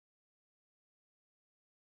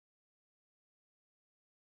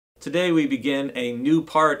Today we begin a new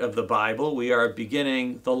part of the Bible. We are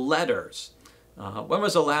beginning the letters. When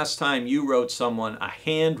was the last time you wrote someone a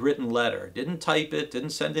handwritten letter? Didn't type it,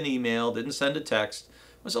 didn't send an email, didn't send a text.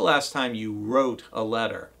 When was the last time you wrote a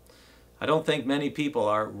letter? I don't think many people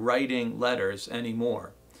are writing letters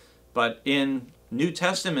anymore. But in New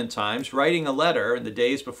Testament times, writing a letter in the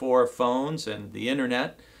days before phones and the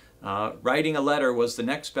internet, writing a letter was the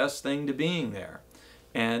next best thing to being there.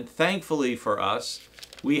 And thankfully for us,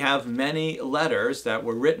 we have many letters that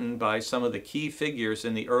were written by some of the key figures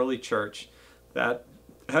in the early church that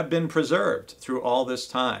have been preserved through all this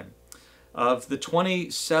time. Of the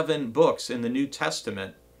 27 books in the New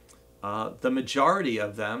Testament, the majority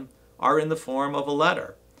of them are in the form of a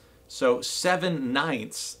letter. So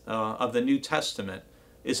 7/9 of the New Testament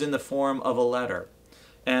is in the form of a letter.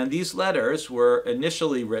 And these letters were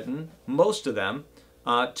initially written, most of them,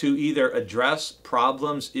 to either address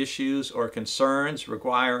problems, issues, or concerns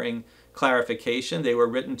requiring clarification. They were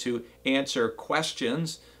written to answer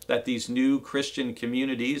questions that these new Christian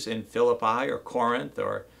communities in Philippi or Corinth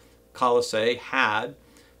or Colossae had,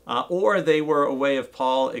 or they were a way of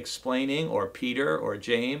Paul explaining, or Peter or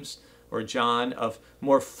James or John, of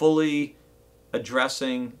more fully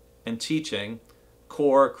addressing and teaching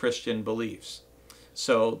core Christian beliefs.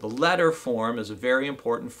 So the letter form is a very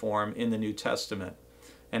important form in the New Testament.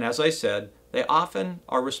 And as I said, they often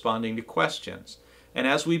are responding to questions. And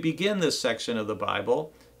as we begin this section of the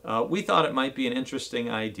Bible, we thought it might be an interesting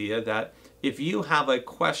idea that if you have a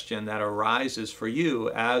question that arises for you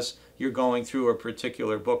as you're going through a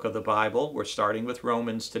particular book of the Bible, we're starting with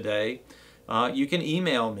Romans today, you can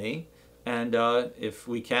email me, and if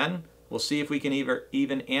we can, we'll see if we can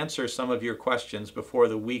even answer some of your questions before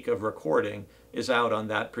the week of recording is out on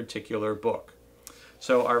that particular book.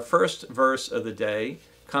 So our first verse of the day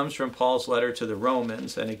comes from Paul's letter to the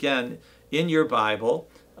Romans. And again, in your Bible,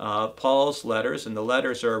 Paul's letters, and the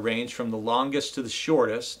letters are arranged from the longest to the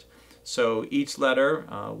shortest. So each letter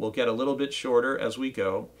will get a little bit shorter as we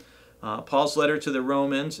go. Paul's letter to the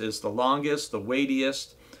Romans is the longest, the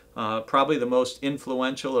weightiest, probably the most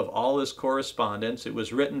influential of all his correspondence. It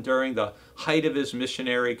was written during the height of his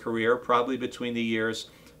missionary career, probably between the years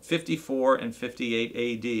 54 and 58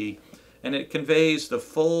 AD. And it conveys the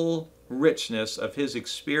full richness of his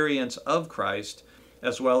experience of Christ,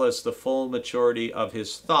 as well as the full maturity of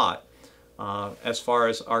his thought as far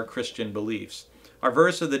as our Christian beliefs. Our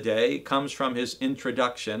verse of the day comes from his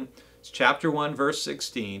introduction. It's chapter 1, verse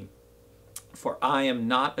 16. "For I am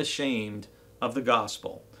not ashamed of the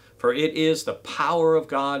gospel, for it is the power of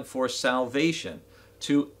God for salvation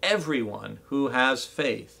to everyone who has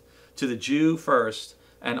faith, to the Jew first,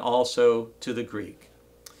 and also to the Greek."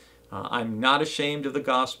 I'm not ashamed of the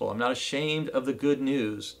gospel. I'm not ashamed of the good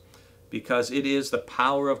news, because it is the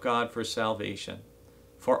power of God for salvation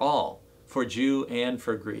for all, for Jew and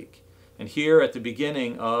for Greek. And here at the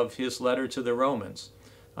beginning of his letter to the Romans,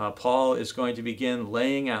 Paul is going to begin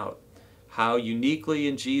laying out how uniquely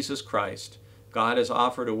in Jesus Christ God has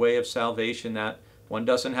offered a way of salvation that one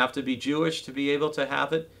doesn't have to be Jewish to be able to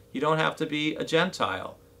have it. You don't have to be a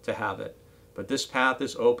Gentile to have it. But this path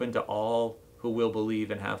is open to all who will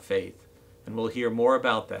believe and have faith. And we'll hear more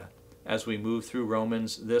about that as we move through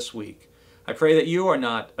Romans this week. I pray that you are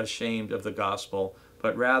not ashamed of the gospel,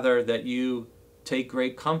 but rather that you take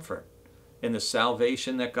great comfort in the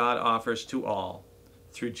salvation that God offers to all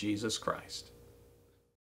through Jesus Christ.